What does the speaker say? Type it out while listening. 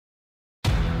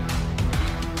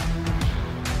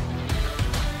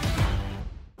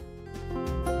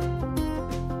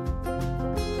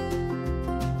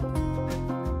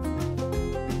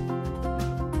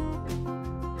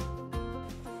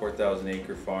4,000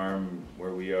 acre farm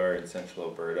where we are in central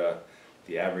Alberta.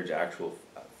 The average actual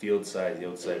field size, the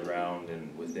outside round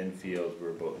and within field,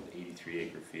 we're about 83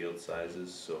 acre field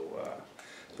sizes. So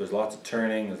there's lots of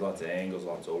turning, there's lots of angles,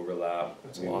 lots of overlap.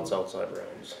 There's lots outside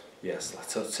rounds. Yes,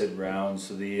 lots outside rounds.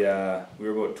 So we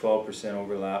were about 12%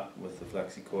 overlap with the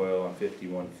flexi coil on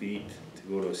 51 feet. To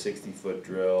go to a 60-foot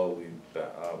drill, we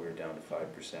were down to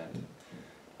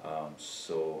 5%.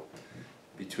 So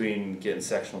between getting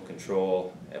sectional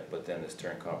control, but then this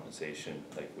turn compensation,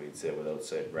 like we'd said, with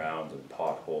outside rounds and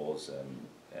potholes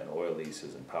and oil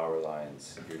leases and power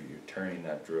lines, you're turning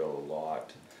that drill a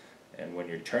lot. And when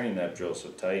you're turning that drill so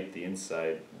tight, the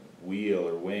inside wheel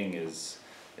or wing is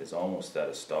almost at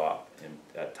a stop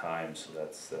at times. So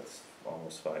that's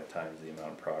almost 5 times the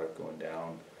amount of product going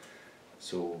down.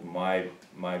 So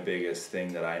my biggest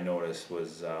thing that I noticed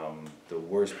was the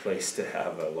worst place to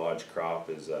have a lodge crop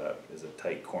is a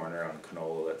tight corner on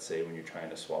canola. Let's say when you're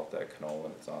trying to swap that canola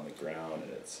and it's on the ground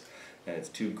and it's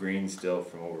too green still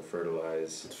from over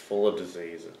fertilized. It's full of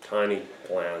disease, tiny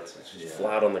plants, it's just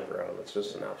flat on the ground. It's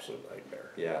just an absolute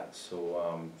nightmare. Yeah,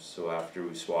 so after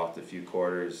we swapped a few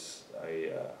quarters,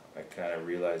 I kind of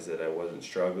realized that I wasn't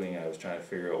struggling. I was trying to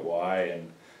figure out why,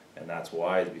 and that's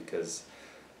why, because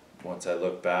once I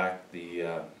look back,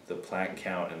 the plant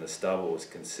count and the stubble was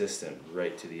consistent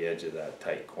right to the edge of that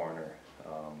tight corner.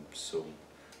 So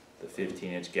the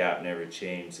 15-inch gap never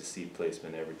changed, the seed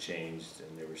placement never changed,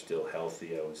 and they were still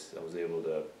healthy. I was able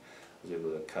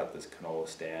to cut this canola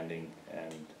standing,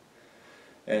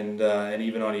 and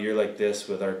even on a year like this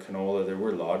with our canola, there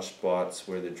were lodge spots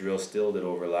where the drill still did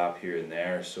overlap here and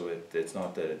there. So it's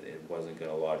not that it wasn't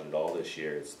going to lodge at all this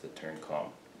year. It's the turn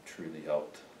comp truly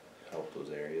helped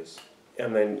those areas.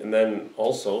 And then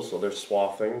also, so there's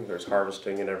swathing, there's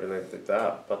harvesting and everything like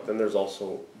that, but then there's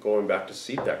also going back to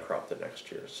seed that crop the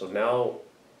next year. So now,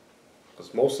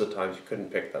 because most of the times you couldn't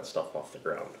pick that stuff off the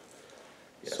ground.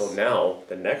 Yes. So now,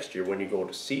 the next year when you go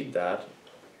to seed that,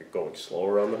 you're going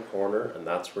slower around the corner, and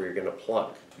that's where you're going to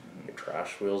plug. Your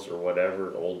trash wheels or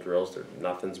whatever, old drills,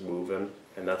 nothing's moving,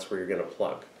 and that's where you're going to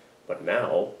plug. But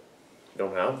now, you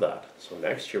don't have that. So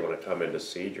next year when I come into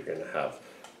seed, you're going to have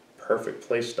perfect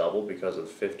place stubble because of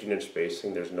the 15-inch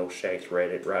spacing. There's no shanks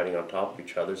riding on top of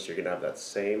each other, so you're going to have that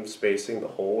same spacing the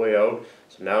whole way out.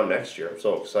 So now next year, I'm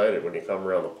so excited when you come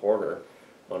around the corner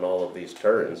on all of these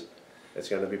turns, it's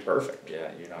going to be perfect.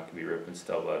 Yeah, you're not going to be ripping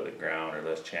stubble out of the ground, or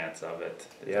less chance of it.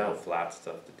 There's no flat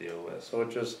stuff to deal with. So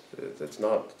it's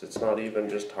not even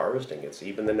just harvesting, it's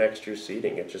even the next year's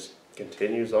seeding. It just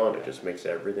continues on. It just makes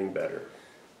everything better.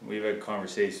 We've had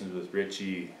conversations with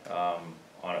Richie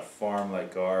on a farm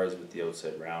like ours with the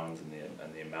outside rounds and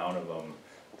the amount of them.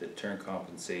 The turn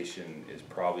compensation is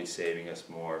probably saving us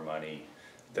more money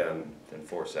than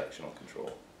for sectional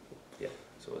control. Yeah.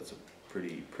 So it's a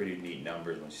pretty neat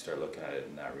numbers once you start looking at it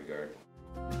in that regard.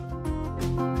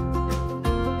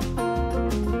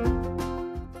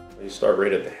 You start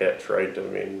right at the hitch, right? I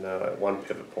mean, at one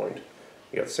pivot point,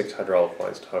 you got 6 hydraulic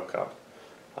lines to hook up.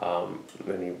 And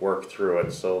then you work through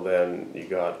it. So then you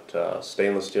got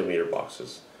stainless steel meter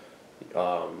boxes.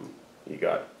 You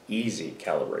got easy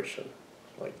calibration,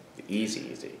 like the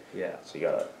easy. Yeah. So you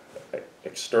got an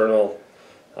external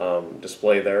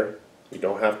display there. You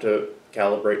don't have to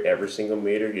calibrate every single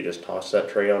meter. You just toss that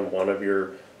tray on one of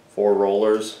your 4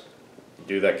 rollers. You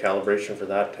do that calibration for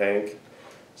that tank.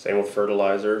 Same with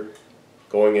fertilizer.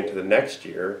 Going into the next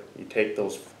year, you take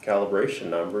those calibration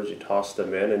numbers, you toss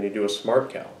them in, and you do a smart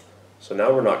cal. So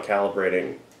now we're not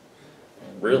calibrating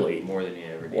really more than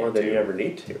you ever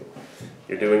need to.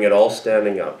 You're doing it all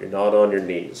standing up. You're not on your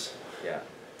knees. Yeah.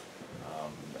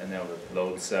 And then with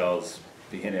load cells,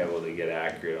 being able to get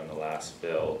accurate on the last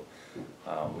fill,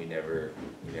 we never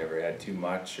had too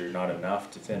much or not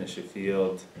enough to finish a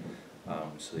field.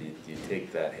 So you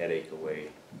take that headache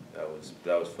away.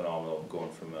 That was phenomenal,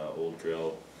 going from an old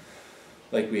drill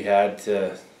like we had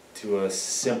to a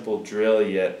simple drill,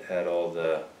 yet had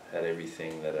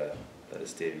everything that a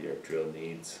state-of-the-art drill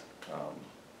needs.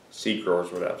 Seed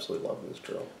growers would absolutely love this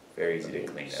drill. Very easy to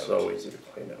clean out. So easy to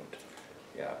clean out.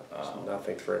 Yeah. There's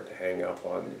nothing for it to hang up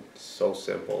on. It's so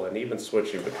simple, and even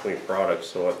switching between products.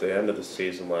 So at the end of the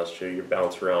season last year, you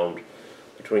bounce around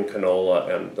between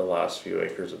canola and the last few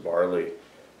acres of barley,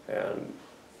 and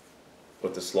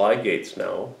with the slide gates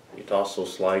now, you toss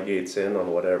those slide gates in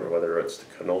on whether it's the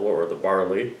canola or the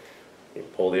barley, you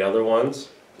pull the other ones,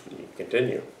 and you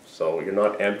continue. So you're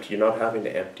not having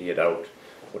to empty it out,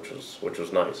 which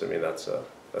was nice. I mean, that's a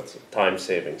time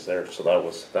savings there. So that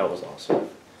was awesome.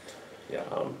 Yeah.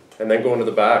 And then going to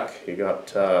the back, you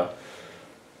got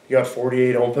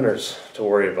 48 openers to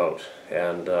worry about,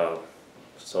 and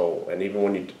So, and even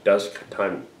when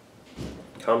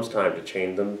comes time to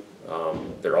chain them,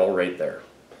 they're all right there.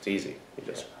 It's easy. You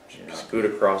just scoot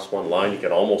across one line. You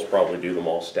can almost probably do them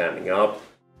all standing up.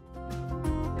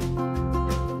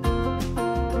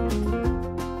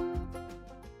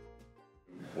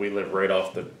 We live right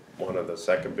off one of the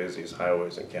second busiest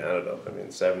highways in Canada. I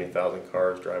mean, 70,000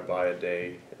 cars drive by a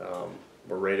day.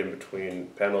 We're right in between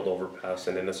Penold Overpass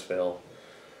and Innisfail.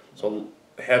 So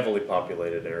heavily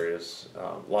populated areas,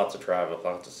 lots of traffic,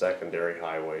 lots of secondary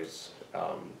highways.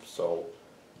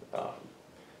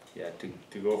 Yeah,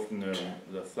 to go from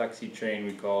the flexi train,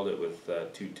 we called it, with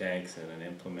 2 tanks and an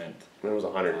implement. It was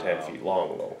 110 feet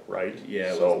long though, right?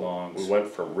 Yeah, it So was long. we went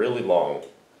from really long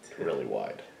to really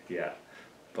wide. Yeah,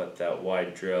 but that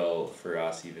wide drill for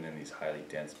us, even in these highly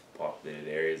dense populated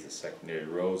areas, the secondary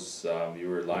rows, you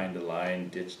were line to line,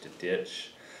 ditch to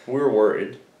ditch. We were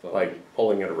worried, But like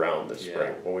pulling it around this Yeah.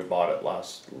 spring when we bought it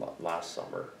last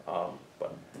summer,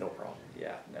 but no problem.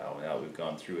 Yeah, now we've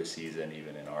gone through a season,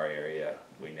 even in our area,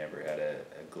 we never had a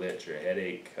glitch or a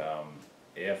headache.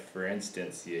 If, for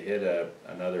instance, you hit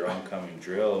another oncoming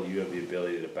drill, you have the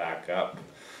ability to back up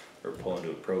or pull into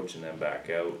approach and then back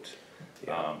out.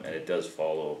 Yeah. And it does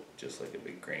follow, just like a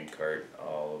big grain cart,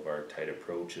 all of our tight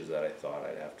approaches that I thought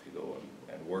I'd have to go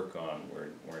and work on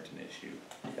weren't an issue.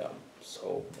 Yeah,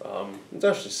 so it's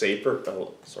actually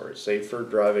safer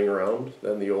driving around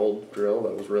than the old drill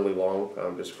that was really long.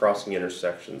 Just crossing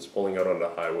intersections, pulling out onto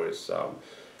highways.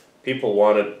 People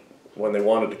when they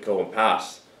wanted to go and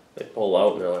pass, they pull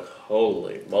out and they're like,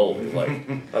 holy moly,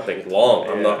 like that thing's long,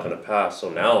 I'm not gonna pass. So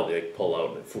now they pull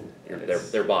out and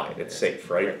they're by. It's safe,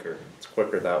 right? Quicker. It's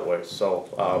quicker that way.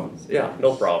 So yeah,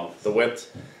 no problem. The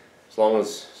width, as long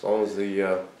as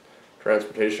the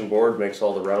transportation board makes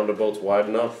all the roundabouts wide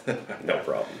enough, no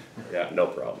problem. Yeah. No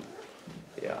problem.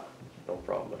 Yeah.